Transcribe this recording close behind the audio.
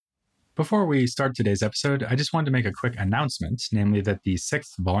Before we start today's episode, I just wanted to make a quick announcement, namely that the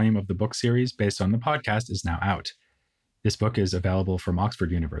 6th volume of the book series based on the podcast is now out. This book is available from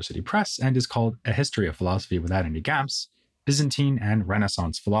Oxford University Press and is called A History of Philosophy Without Any Gaps, Byzantine and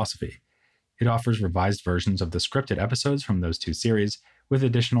Renaissance Philosophy. It offers revised versions of the scripted episodes from those two series, with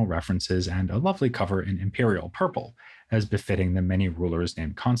additional references and a lovely cover in imperial purple, as befitting the many rulers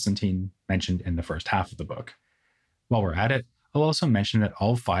named Constantine mentioned in the first half of the book. While we're at it, I'll also mention that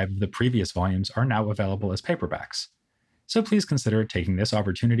all 5 of the previous volumes are now available as paperbacks. So please consider taking this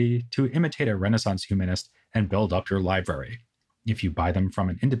opportunity to imitate a Renaissance humanist and build up your library. If you buy them from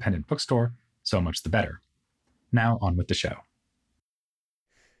an independent bookstore, so much the better. Now on with the show.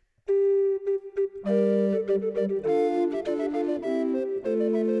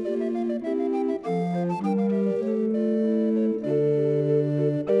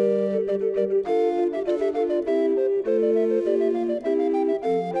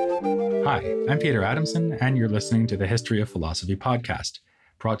 Hi, I'm Peter Adamson, and you're listening to the History of Philosophy podcast,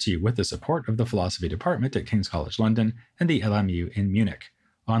 brought to you with the support of the Philosophy Department at King's College London and the LMU in Munich,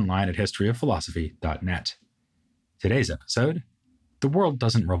 online at historyofphilosophy.net. Today's episode, The World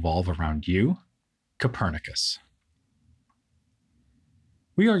Doesn't Revolve Around You, Copernicus.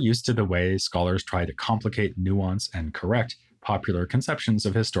 We are used to the way scholars try to complicate, nuance, and correct popular conceptions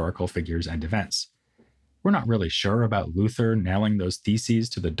of historical figures and events. We're not really sure about Luther nailing those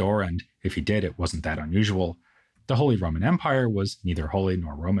theses to the door, and if he did, it wasn't that unusual. The Holy Roman Empire was neither holy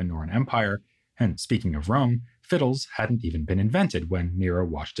nor Roman nor an empire, and speaking of Rome, fiddles hadn't even been invented when Nero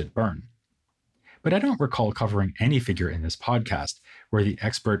watched it burn. But I don't recall covering any figure in this podcast where the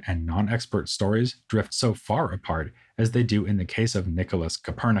expert and non-expert stories drift so far apart as they do in the case of Nicholas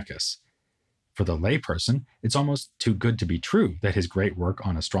Copernicus. For the layperson, it's almost too good to be true that his great work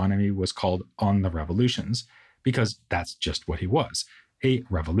on astronomy was called On the Revolutions, because that's just what he was, a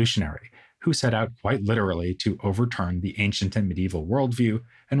revolutionary, who set out quite literally to overturn the ancient and medieval worldview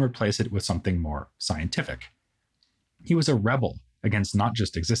and replace it with something more scientific. He was a rebel against not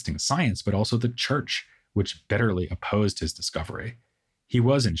just existing science, but also the church, which bitterly opposed his discovery. He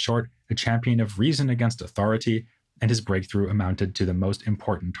was, in short, a champion of reason against authority, and his breakthrough amounted to the most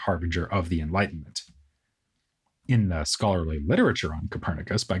important harbinger of the Enlightenment. In the scholarly literature on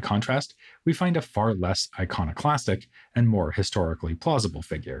Copernicus, by contrast, we find a far less iconoclastic and more historically plausible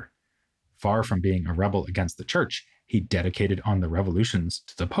figure. Far from being a rebel against the church, he dedicated On the Revolutions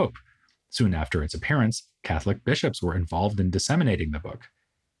to the Pope. Soon after its appearance, Catholic bishops were involved in disseminating the book.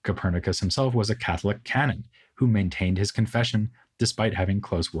 Copernicus himself was a Catholic canon who maintained his confession despite having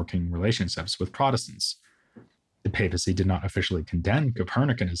close working relationships with Protestants. The papacy did not officially condemn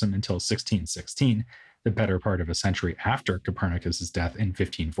Copernicanism until 1616, the better part of a century after Copernicus's death in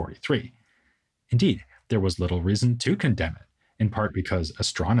 1543. Indeed, there was little reason to condemn it, in part because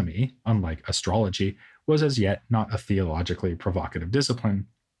astronomy, unlike astrology, was as yet not a theologically provocative discipline,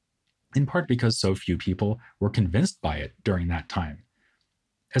 in part because so few people were convinced by it during that time.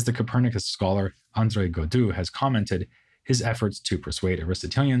 As the Copernicus scholar André Godou has commented, his efforts to persuade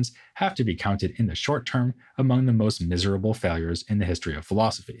Aristotelians have to be counted in the short term among the most miserable failures in the history of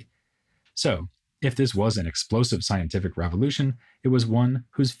philosophy. So, if this was an explosive scientific revolution, it was one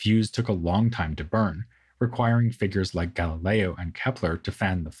whose fuse took a long time to burn, requiring figures like Galileo and Kepler to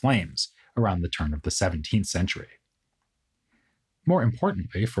fan the flames around the turn of the 17th century. More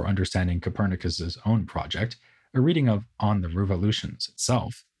importantly, for understanding Copernicus's own project, a reading of On the Revolutions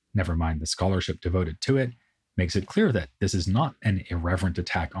itself, never mind the scholarship devoted to it, makes it clear that this is not an irreverent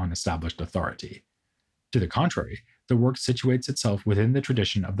attack on established authority. To the contrary, the work situates itself within the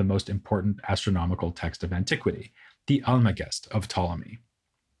tradition of the most important astronomical text of antiquity, the Almagest of Ptolemy.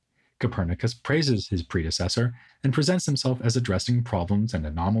 Copernicus praises his predecessor and presents himself as addressing problems and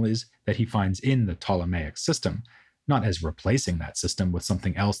anomalies that he finds in the Ptolemaic system, not as replacing that system with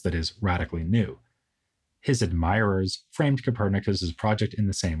something else that is radically new. His admirers framed Copernicus's project in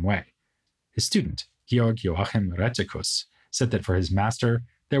the same way. His student, Georg Joachim Rheticus, said that for his master,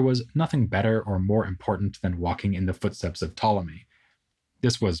 there was nothing better or more important than walking in the footsteps of Ptolemy.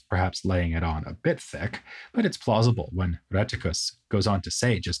 This was perhaps laying it on a bit thick, but it's plausible when Rheticus goes on to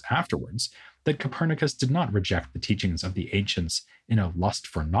say just afterwards that Copernicus did not reject the teachings of the ancients in a lust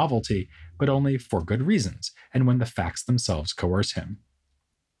for novelty, but only for good reasons, and when the facts themselves coerce him.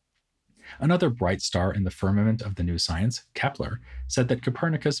 Another bright star in the firmament of the new science, Kepler, said that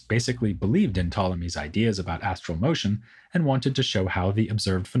Copernicus basically believed in Ptolemy's ideas about astral motion and wanted to show how the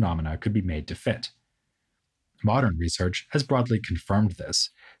observed phenomena could be made to fit. Modern research has broadly confirmed this,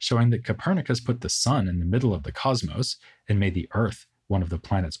 showing that Copernicus put the sun in the middle of the cosmos and made the Earth one of the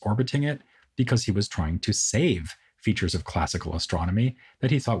planets orbiting it because he was trying to save features of classical astronomy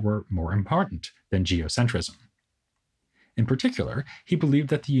that he thought were more important than geocentrism. In particular, he believed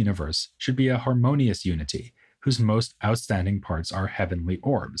that the universe should be a harmonious unity whose most outstanding parts are heavenly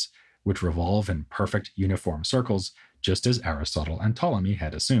orbs, which revolve in perfect uniform circles, just as Aristotle and Ptolemy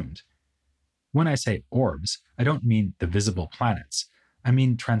had assumed. When I say orbs, I don't mean the visible planets. I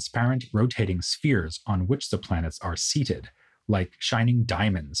mean transparent rotating spheres on which the planets are seated, like shining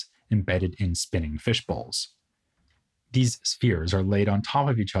diamonds embedded in spinning fishbowls. These spheres are laid on top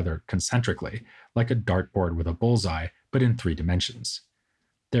of each other concentrically, like a dartboard with a bullseye, but in 3 dimensions.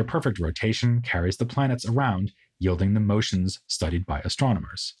 Their perfect rotation carries the planets around, yielding the motions studied by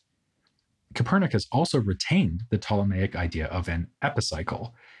astronomers. Copernicus also retained the Ptolemaic idea of an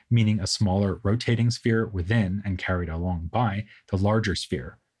epicycle, meaning a smaller rotating sphere within and carried along by the larger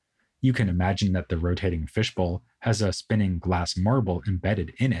sphere. You can imagine that the rotating fishbowl has a spinning glass marble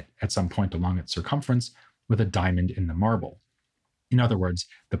embedded in it at some point along its circumference, with a diamond in the marble. In other words,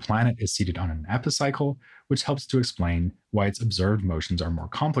 the planet is seated on an epicycle, which helps to explain why its observed motions are more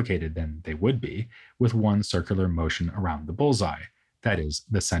complicated than they would be with one circular motion around the bullseye, that is,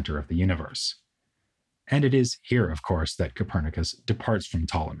 the center of the universe. And it is here, of course, that Copernicus departs from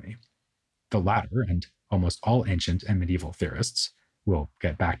Ptolemy. The latter, and almost all ancient and medieval theorists, we'll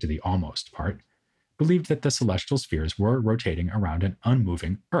get back to the almost part, believed that the celestial spheres were rotating around an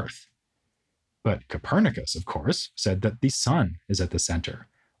unmoving Earth. But Copernicus, of course, said that the sun is at the center,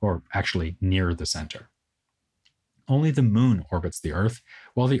 or actually near the center. Only the moon orbits the Earth,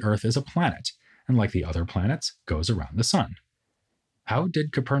 while the Earth is a planet, and like the other planets, goes around the sun. How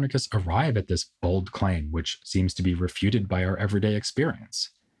did Copernicus arrive at this bold claim, which seems to be refuted by our everyday experience?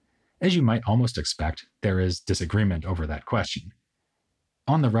 As you might almost expect, there is disagreement over that question.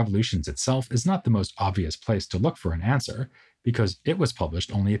 On the Revolutions itself is not the most obvious place to look for an answer, because it was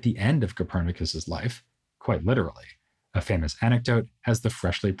published only at the end of Copernicus's life, quite literally. A famous anecdote has the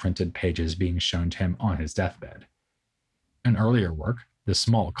freshly printed pages being shown to him on his deathbed. An earlier work, the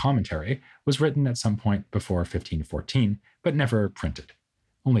Small Commentary, was written at some point before 1514, but never printed.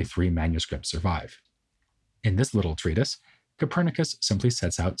 Only 3 manuscripts survive. In this little treatise, Copernicus simply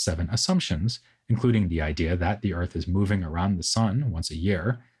sets out 7 assumptions, including the idea that the Earth is moving around the sun once a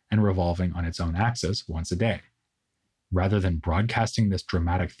year and revolving on its own axis once a day. Rather than broadcasting this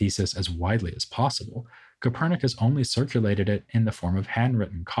dramatic thesis as widely as possible, Copernicus only circulated it in the form of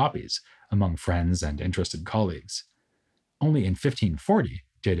handwritten copies among friends and interested colleagues. Only in 1540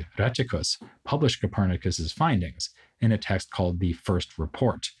 did Rheticus publish Copernicus's findings in a text called the First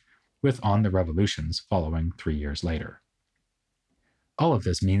Report, with On the Revolutions following 3 years later. All of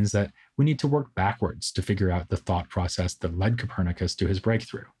this means that we need to work backwards to figure out the thought process that led Copernicus to his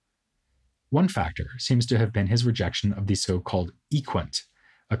breakthrough. One factor seems to have been his rejection of the so-called equant,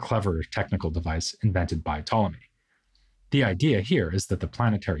 a clever technical device invented by Ptolemy. The idea here is that the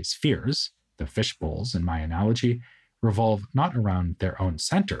planetary spheres, the fishbowls in my analogy, revolve not around their own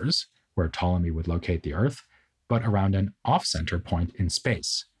centers, where Ptolemy would locate the Earth, but around an off-center point in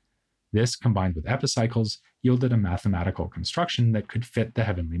space. This, combined with epicycles, yielded a mathematical construction that could fit the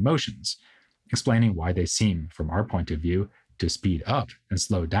heavenly motions, explaining why they seem, from our point of view, to speed up and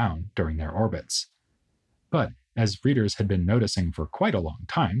slow down during their orbits. But, as readers had been noticing for quite a long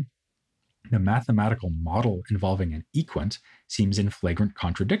time, the mathematical model involving an equant seems in flagrant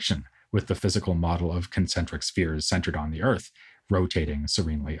contradiction with the physical model of concentric spheres centered on the Earth, rotating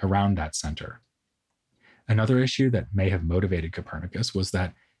serenely around that center. Another issue that may have motivated Copernicus was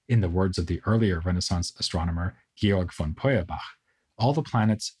that, in the words of the earlier Renaissance astronomer Georg von Feuerbach, all the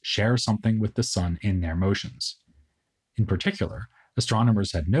planets share something with the sun in their motions. In particular,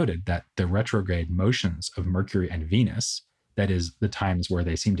 astronomers had noted that the retrograde motions of Mercury and Venus, that is, the times where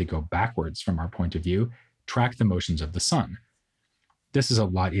they seem to go backwards from our point of view, track the motions of the sun. This is a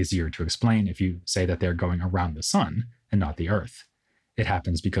lot easier to explain if you say that they're going around the sun and not the Earth. It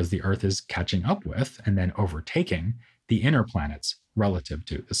happens because the Earth is catching up with and then overtaking the inner planets relative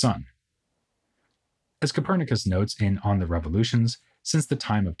to the sun. As Copernicus notes in On the Revolutions, since the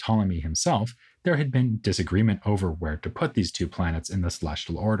time of Ptolemy himself, there had been disagreement over where to put these 2 planets in the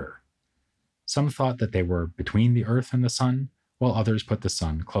celestial order. Some thought that they were between the Earth and the Sun, while others put the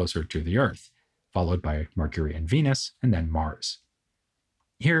Sun closer to the Earth, followed by Mercury and Venus, and then Mars.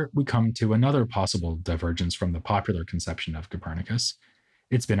 Here we come to another possible divergence from the popular conception of Copernicus.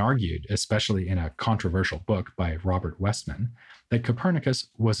 It's been argued, especially in a controversial book by Robert Westman, that Copernicus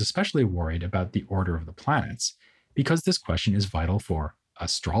was especially worried about the order of the planets because this question is vital for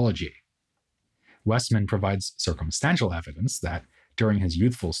astrology. Westman provides circumstantial evidence that, during his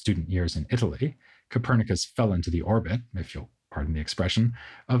youthful student years in Italy, Copernicus fell into the orbit, if you'll pardon the expression,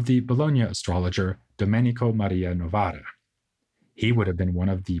 of the Bologna astrologer Domenico Maria Novara. He would have been one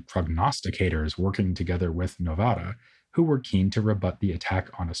of the prognosticators working together with Novara, who were keen to rebut the attack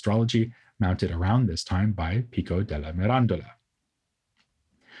on astrology mounted around this time by Pico della Mirandola.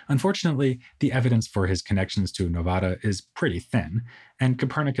 Unfortunately, the evidence for his connections to Novara is pretty thin, and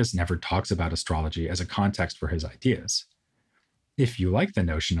Copernicus never talks about astrology as a context for his ideas. If you like the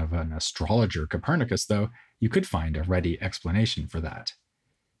notion of an astrologer Copernicus, though, you could find a ready explanation for that.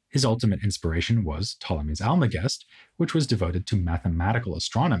 His ultimate inspiration was Ptolemy's Almagest, which was devoted to mathematical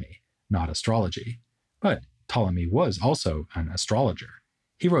astronomy, not astrology. But Ptolemy was also an astrologer.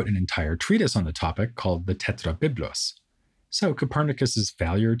 He wrote an entire treatise on the topic called the Tetrabiblos. So Copernicus's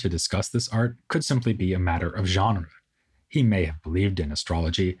failure to discuss this art could simply be a matter of genre. He may have believed in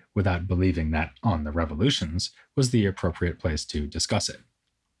astrology without believing that On the Revolutions was the appropriate place to discuss it.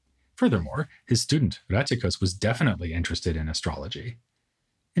 Furthermore, his student Rheticus was definitely interested in astrology.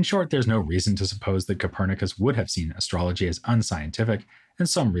 In short, there's no reason to suppose that Copernicus would have seen astrology as unscientific, and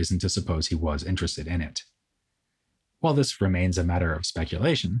some reason to suppose he was interested in it. While this remains a matter of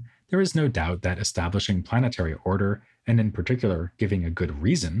speculation, there is no doubt that establishing planetary order, and in particular giving a good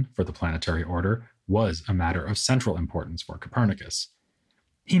reason for the planetary order, was a matter of central importance for Copernicus.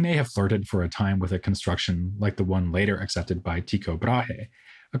 He may have flirted for a time with a construction like the one later accepted by Tycho Brahe,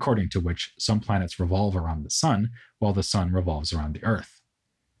 according to which some planets revolve around the Sun, while the Sun revolves around the Earth.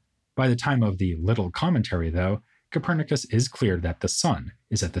 By the time of the Little Commentary, though, Copernicus is clear that the Sun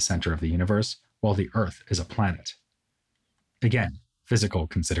is at the center of the universe, while the Earth is a planet. Again, physical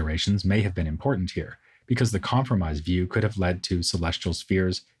considerations may have been important here, because the compromise view could have led to celestial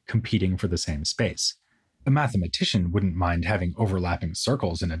spheres competing for the same space. A mathematician wouldn't mind having overlapping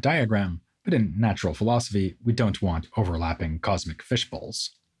circles in a diagram, but in natural philosophy, we don't want overlapping cosmic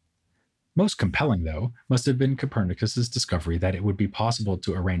fishbowls. Most compelling, though, must have been Copernicus's discovery that it would be possible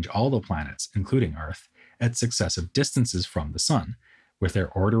to arrange all the planets, including Earth, at successive distances from the Sun, with their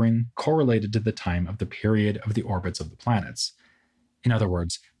ordering correlated to the time of the period of the orbits of the planets. In other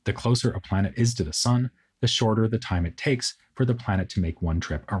words, the closer a planet is to the Sun, the shorter the time it takes for the planet to make one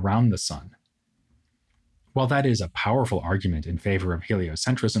trip around the Sun. While that is a powerful argument in favor of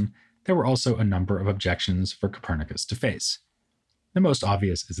heliocentrism, there were also a number of objections for Copernicus to face. The most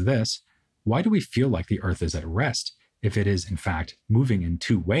obvious is this: why do we feel like the Earth is at rest if it is, in fact, moving in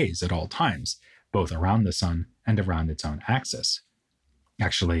two ways at all times, both around the Sun and around its own axis?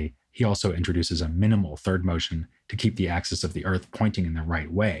 Actually, he also introduces a minimal third motion to keep the axis of the Earth pointing in the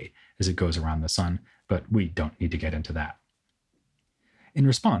right way as it goes around the Sun, but we don't need to get into that. In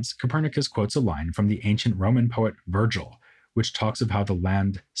response, Copernicus quotes a line from the ancient Roman poet Virgil, which talks of how the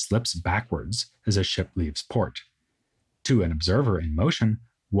land slips backwards as a ship leaves port. To an observer in motion,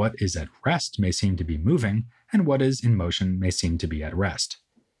 what is at rest may seem to be moving, and what is in motion may seem to be at rest.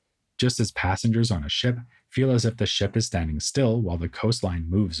 Just as passengers on a ship feel as if the ship is standing still while the coastline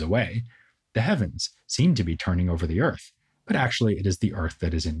moves away, the heavens seem to be turning over the Earth, but actually it is the Earth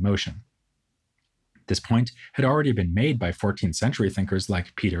that is in motion. This point had already been made by 14th century thinkers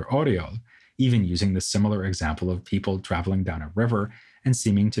like Peter Auriol, even using the similar example of people traveling down a river and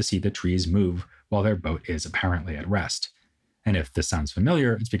seeming to see the trees move while their boat is apparently at rest. And if this sounds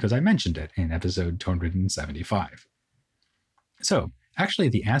familiar, it's because I mentioned it in episode 275. So, actually,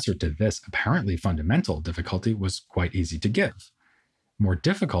 the answer to this apparently fundamental difficulty was quite easy to give. More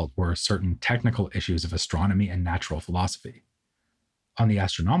difficult were certain technical issues of astronomy and natural philosophy. On the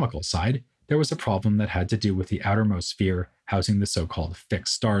astronomical side, there was a problem that had to do with the outermost sphere housing the so-called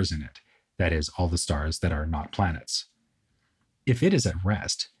fixed stars in it, that is, all the stars that are not planets. If it is at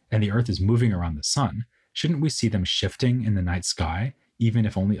rest, and the Earth is moving around the Sun, shouldn't we see them shifting in the night sky, even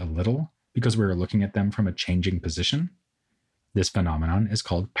if only a little, because we are looking at them from a changing position? This phenomenon is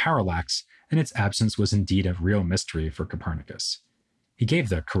called parallax, and its absence was indeed a real mystery for Copernicus. He gave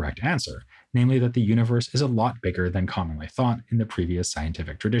the correct answer, namely that the universe is a lot bigger than commonly thought in the previous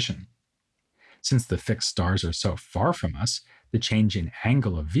scientific tradition. Since the fixed stars are so far from us, the change in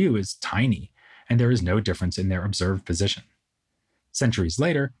angle of view is tiny, and there is no difference in their observed position. Centuries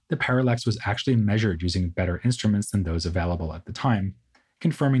later, the parallax was actually measured using better instruments than those available at the time,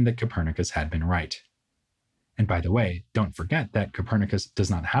 confirming that Copernicus had been right. And by the way, don't forget that Copernicus does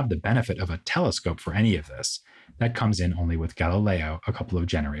not have the benefit of a telescope for any of this. That comes in only with Galileo a couple of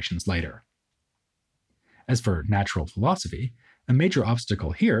generations later. As for natural philosophy, a major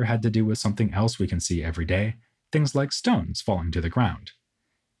obstacle here had to do with something else we can see every day, things like stones falling to the ground.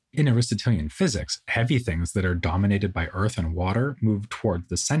 In Aristotelian physics, heavy things that are dominated by earth and water move toward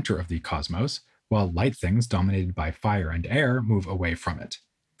the center of the cosmos, while light things dominated by fire and air move away from it.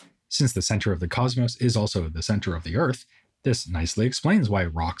 Since the center of the cosmos is also the center of the Earth, This nicely explains why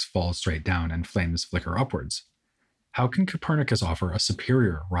rocks fall straight down and flames flicker upwards. How can Copernicus offer a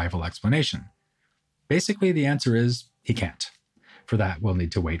superior rival explanation? Basically, the answer is he can't. For that, we'll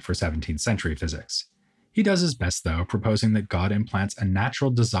need to wait for 17th century physics. He does his best, though, proposing that God implants a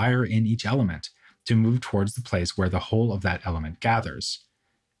natural desire in each element to move towards the place where the whole of that element gathers.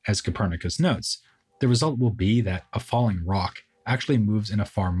 As Copernicus notes, the result will be that a falling rock actually moves in a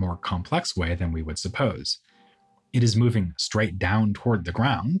far more complex way than we would suppose. It is moving straight down toward the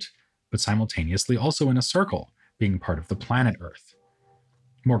ground, but simultaneously also in a circle, being part of the planet Earth.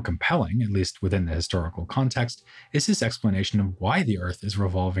 More compelling, at least within the historical context, is his explanation of why the Earth is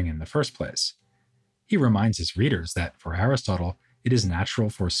revolving in the first place. He reminds his readers that, for Aristotle, it is natural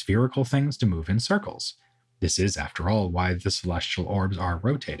for spherical things to move in circles. This is, after all, why the celestial orbs are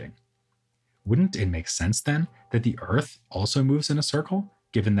rotating. Wouldn't it make sense, then, that the Earth also moves in a circle,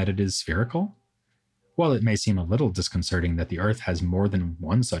 given that it is spherical? While it may seem a little disconcerting that the Earth has more than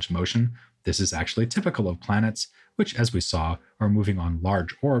one such motion, this is actually typical of planets, which, as we saw, are moving on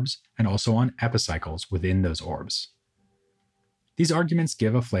large orbs and also on epicycles within those orbs. These arguments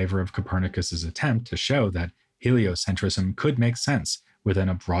give a flavor of Copernicus's attempt to show that heliocentrism could make sense within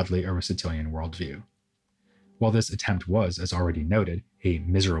a broadly Aristotelian worldview. While this attempt was, as already noted, a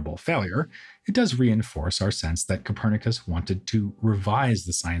miserable failure, it does reinforce our sense that Copernicus wanted to revise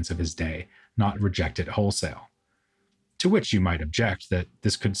the science of his day, not reject it wholesale. To which you might object that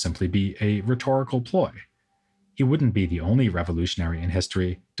this could simply be a rhetorical ploy. He wouldn't be the only revolutionary in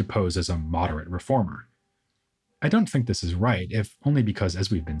history to pose as a moderate reformer. I don't think this is right, if only because,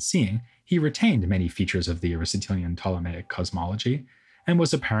 as we've been seeing, he retained many features of the Aristotelian Ptolemaic cosmology, and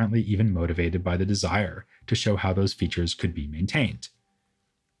was apparently even motivated by the desire to show how those features could be maintained.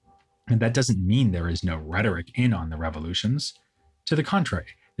 And that doesn't mean there is no rhetoric in On the Revolutions. To the contrary,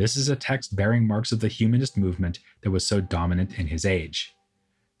 this is a text bearing marks of the humanist movement that was so dominant in his age.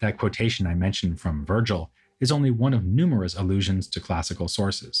 That quotation I mentioned from Virgil is only one of numerous allusions to classical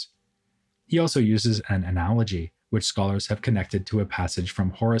sources. He also uses an analogy which scholars have connected to a passage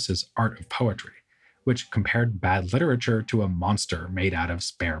from Horace's Art of Poetry, which compared bad literature to a monster made out of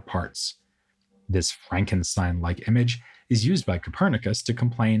spare parts. This Frankenstein-like image is used by Copernicus to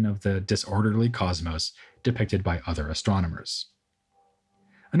complain of the disorderly cosmos depicted by other astronomers.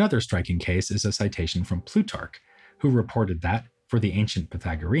 Another striking case is a citation from Plutarch, who reported that, for the ancient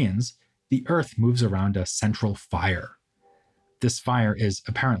Pythagoreans, the Earth moves around a central fire. This fire is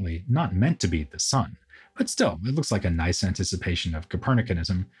apparently not meant to be the sun, but still, it looks like a nice anticipation of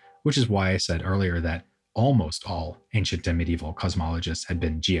Copernicanism, which is why I said earlier that almost all ancient and medieval cosmologists had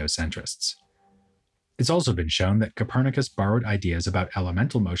been geocentrists. It's also been shown that Copernicus borrowed ideas about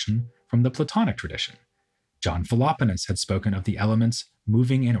elemental motion from the Platonic tradition. John Philoponus had spoken of the elements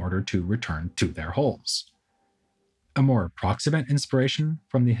moving in order to return to their holes. A more approximate inspiration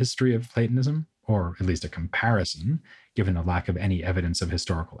from the history of Platonism, or at least a comparison, given the lack of any evidence of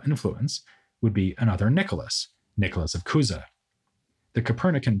historical influence, would be another Nicholas of Cusa. The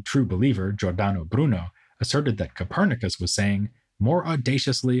Copernican true believer Giordano Bruno asserted that Copernicus was saying more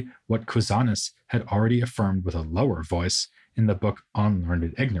audaciously what Cusanus had already affirmed with a lower voice in the book On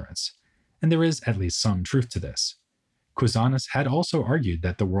Learned Ignorance, and there is at least some truth to this. Cusanus had also argued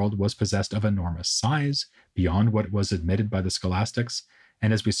that the world was possessed of enormous size, beyond what was admitted by the scholastics,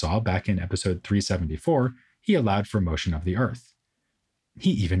 and as we saw back in episode 374, he allowed for motion of the Earth.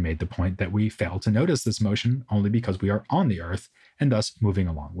 He even made the point that we fail to notice this motion only because we are on the Earth and thus moving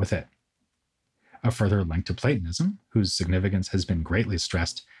along with it. A further link to Platonism, whose significance has been greatly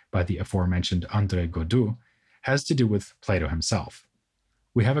stressed by the aforementioned André Godou, has to do with Plato himself.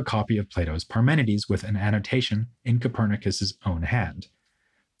 We have a copy of Plato's Parmenides with an annotation in Copernicus's own hand.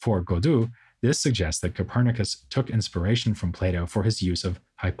 For Godou, this suggests that Copernicus took inspiration from Plato for his use of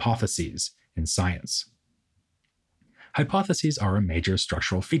hypotheses in science. Hypotheses are a major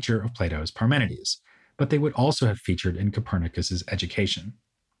structural feature of Plato's Parmenides, but they would also have featured in Copernicus's education.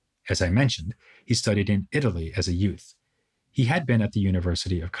 As I mentioned, he studied in Italy as a youth. He had been at the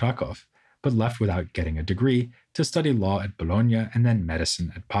University of Krakow, but left without getting a degree to study law at Bologna and then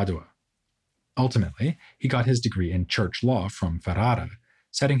medicine at Padua. Ultimately, he got his degree in church law from Ferrara,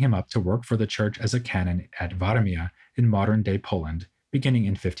 setting him up to work for the church as a canon at Warmia in modern-day Poland, beginning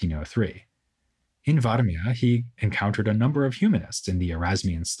in 1503. In Warmia, he encountered a number of humanists in the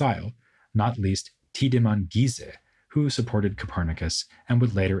Erasmian style, not least Tiedemann Giese, who supported Copernicus and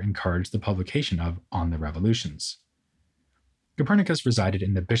would later encourage the publication of On the Revolutions. Copernicus resided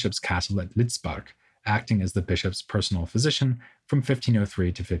in the bishop's castle at Lidzbark, acting as the bishop's personal physician from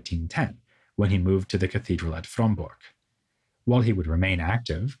 1503 to 1510, when he moved to the cathedral at Frombork. While he would remain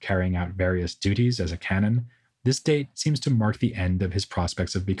active, carrying out various duties as a canon, This date seems to mark the end of his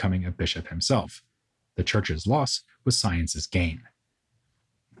prospects of becoming a bishop himself. The Church's loss was science's gain.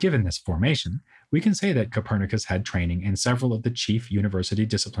 Given this formation, we can say that Copernicus had training in several of the chief university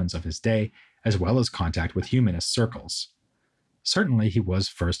disciplines of his day, as well as contact with humanist circles. Certainly, he was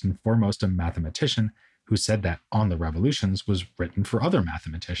first and foremost a mathematician who said that On the Revolutions was written for other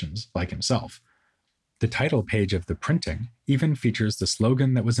mathematicians, like himself. The title page of the printing even features the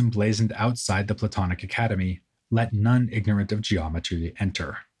slogan that was emblazoned outside the Platonic Academy, "Let none ignorant of geometry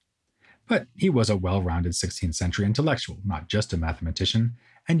enter." But he was a well-rounded 16th century intellectual, not just a mathematician,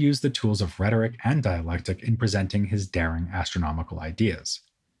 and used the tools of rhetoric and dialectic in presenting his daring astronomical ideas.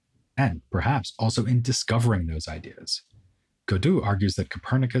 And perhaps also in discovering those ideas. Godou argues that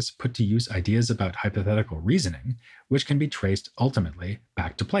Copernicus put to use ideas about hypothetical reasoning, which can be traced ultimately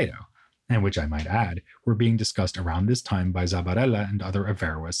back to Plato, and which I might add were being discussed around this time by Zabarella and other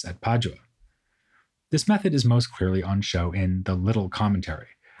Averroists at Padua. This method is most clearly on show in the Little Commentary,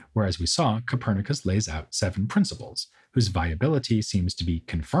 where, as we saw, Copernicus lays out 7 principles, whose viability seems to be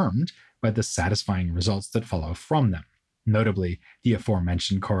confirmed by the satisfying results that follow from them, notably the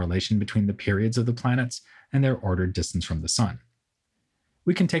aforementioned correlation between the periods of the planets and their ordered distance from the Sun.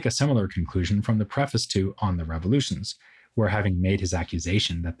 We can take a similar conclusion from the preface to On the Revolutions, where, having made his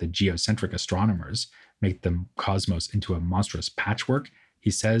accusation that the geocentric astronomers make the cosmos into a monstrous patchwork,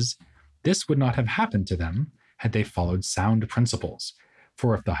 he says, "This would not have happened to them had they followed sound principles.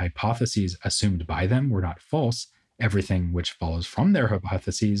 For if the hypotheses assumed by them were not false, everything which follows from their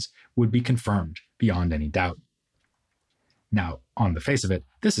hypotheses would be confirmed beyond any doubt." Now, on the face of it,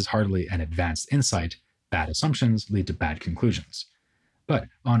 this is hardly an advanced insight. Bad assumptions lead to bad conclusions. But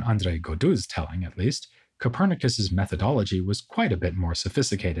on André Godou's telling, at least, Copernicus's methodology was quite a bit more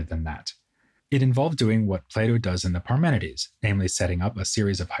sophisticated than that. It involved doing what Plato does in the Parmenides, namely setting up a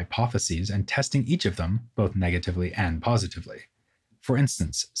series of hypotheses and testing each of them, both negatively and positively. For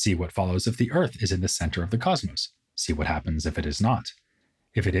instance, see what follows if the Earth is in the center of the cosmos. See what happens if it is not.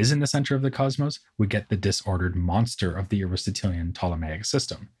 If it is in the center of the cosmos, we get the disordered monster of the Aristotelian Ptolemaic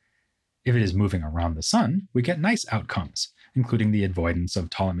system. If it is moving around the Sun, we get nice outcomes, including the avoidance of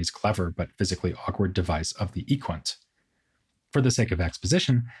Ptolemy's clever but physically awkward device of the equant. For the sake of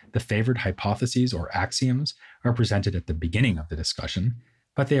exposition, the favored hypotheses or axioms are presented at the beginning of the discussion,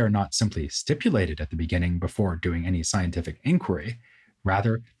 but they are not simply stipulated at the beginning before doing any scientific inquiry.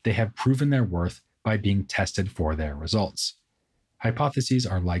 Rather, they have proven their worth by being tested for their results. Hypotheses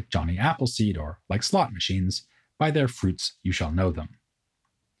are like Johnny Appleseed or like slot machines. By their fruits you shall know them.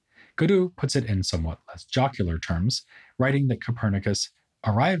 Godou puts it in somewhat less jocular terms, writing that Copernicus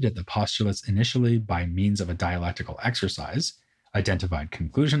arrived at the postulates initially by means of a dialectical exercise, identified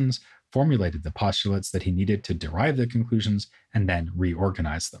conclusions, formulated the postulates that he needed to derive the conclusions, and then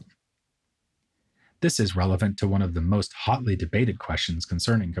reorganized them. This is relevant to one of the most hotly debated questions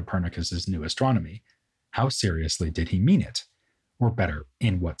concerning Copernicus's new astronomy. How seriously did he mean it? Or better,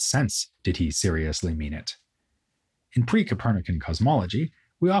 in what sense did he seriously mean it? In pre-Copernican cosmology,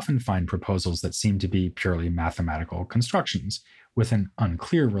 we often find proposals that seem to be purely mathematical constructions, with an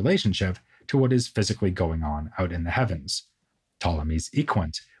unclear relationship to what is physically going on out in the heavens. Ptolemy's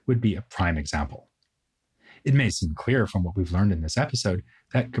equant would be a prime example. It may seem clear from what we've learned in this episode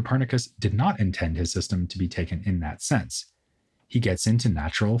that Copernicus did not intend his system to be taken in that sense. He gets into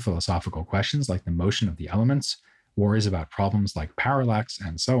natural philosophical questions like the motion of the elements, worries about problems like parallax,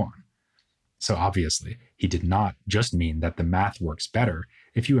 and so on. So obviously, he did not just mean that the math works better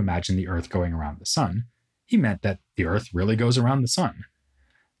if you imagine the Earth going around the Sun. He meant that the Earth really goes around the Sun.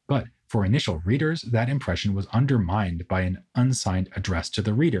 But for initial readers, that impression was undermined by an unsigned address to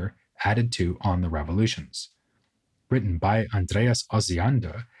the reader added to On the Revolutions. Written by Andreas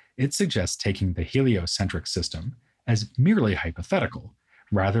Osiander, it suggests taking the heliocentric system as merely hypothetical,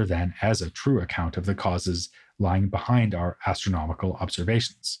 rather than as a true account of the causes lying behind our astronomical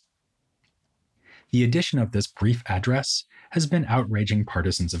observations. The addition of this brief address has been outraging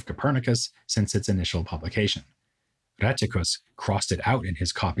partisans of Copernicus since its initial publication. Rheticus crossed it out in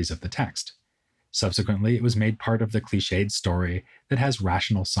his copies of the text. Subsequently, it was made part of the cliched story that has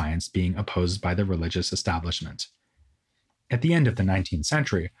rational science being opposed by the religious establishment. At the end of the 19th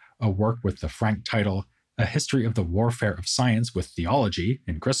century, a work with the frank title A History of the Warfare of Science with Theology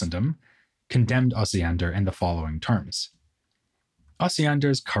in Christendom condemned Osiander in the following terms.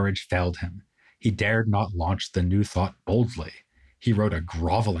 Osiander's courage failed him. He dared not launch the new thought boldly. He wrote a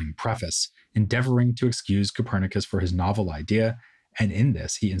groveling preface, endeavoring to excuse Copernicus for his novel idea, and in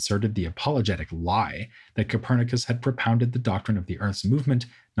this he inserted the apologetic lie that Copernicus had propounded the doctrine of the Earth's movement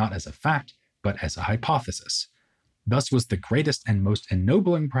not as a fact, but as a hypothesis. Thus was the greatest and most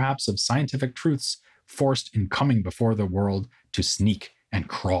ennobling perhaps of scientific truths forced in coming before the world to sneak and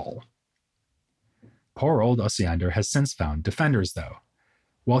crawl. Poor old Osiander has since found defenders, though.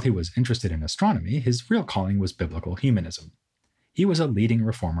 While he was interested in astronomy, his real calling was biblical humanism. He was a leading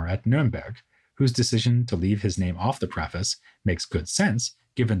reformer at Nuremberg, whose decision to leave his name off the preface makes good sense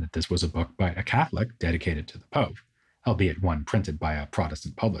given that this was a book by a Catholic dedicated to the Pope, albeit one printed by a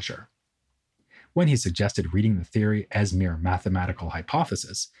Protestant publisher. When he suggested reading the theory as mere mathematical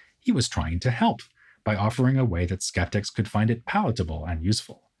hypothesis, he was trying to help by offering a way that skeptics could find it palatable and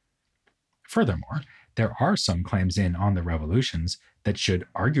useful. Furthermore, there are some claims on the revolutions that should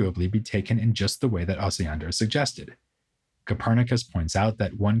arguably be taken in just the way that Osiander suggested. Copernicus points out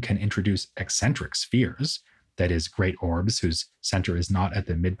that one can introduce eccentric spheres, that is, great orbs whose center is not at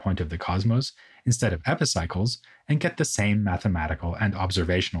the midpoint of the cosmos, instead of epicycles, and get the same mathematical and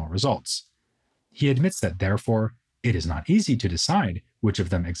observational results. He admits that, therefore, it is not easy to decide which of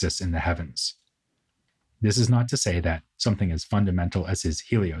them exists in the heavens. This is not to say that something as fundamental as his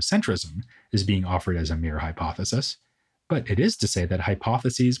heliocentrism is being offered as a mere hypothesis, but it is to say that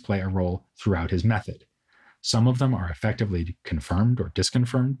hypotheses play a role throughout his method. Some of them are effectively confirmed or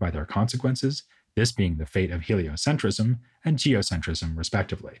disconfirmed by their consequences, this being the fate of heliocentrism and geocentrism,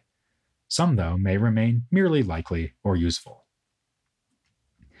 respectively. Some, though, may remain merely likely or useful.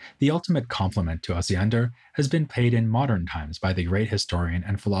 The ultimate compliment to Osiander has been paid in modern times by the great historian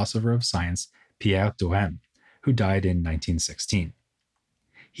and philosopher of science Pierre Duhem, who died in 1916.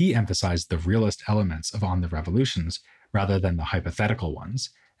 He emphasized the realist elements of On the Revolutions rather than the hypothetical ones,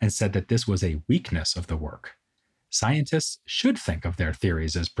 and said that this was a weakness of the work. Scientists should think of their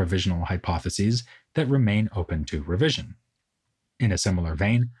theories as provisional hypotheses that remain open to revision. In a similar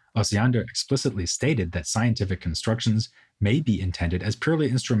vein, Osiander explicitly stated that scientific constructions may be intended as purely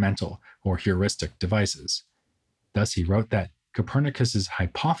instrumental or heuristic devices. Thus, he wrote that Copernicus's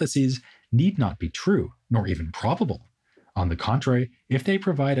hypotheses need not be true, nor even probable. On the contrary, if they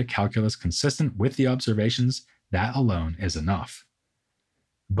provide a calculus consistent with the observations, that alone is enough.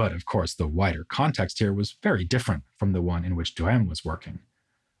 But of course, the wider context here was very different from the one in which Duhem was working.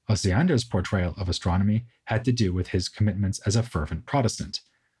 Osiander's portrayal of astronomy had to do with his commitments as a fervent Protestant.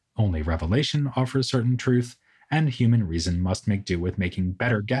 Only revelation offers certain truth, and human reason must make do with making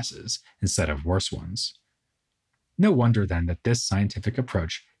better guesses instead of worse ones. No wonder then that this scientific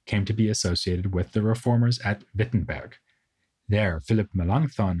approach came to be associated with the reformers at Wittenberg. There, Philipp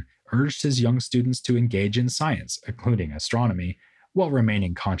Melanchthon urged his young students to engage in science, including astronomy, while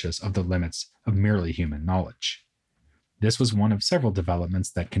remaining conscious of the limits of merely human knowledge. This was one of several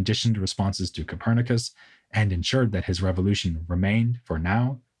developments that conditioned responses to Copernicus and ensured that his revolution remained, for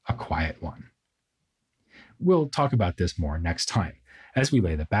now, a quiet one. We'll talk about this more next time, as we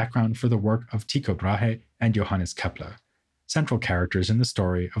lay the background for the work of Tycho Brahe and Johannes Kepler, central characters in the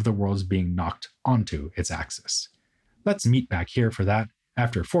story of the world's being knocked onto its axis. Let's meet back here for that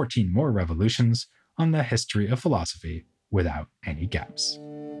after 14 more revolutions on the history of philosophy without any gaps.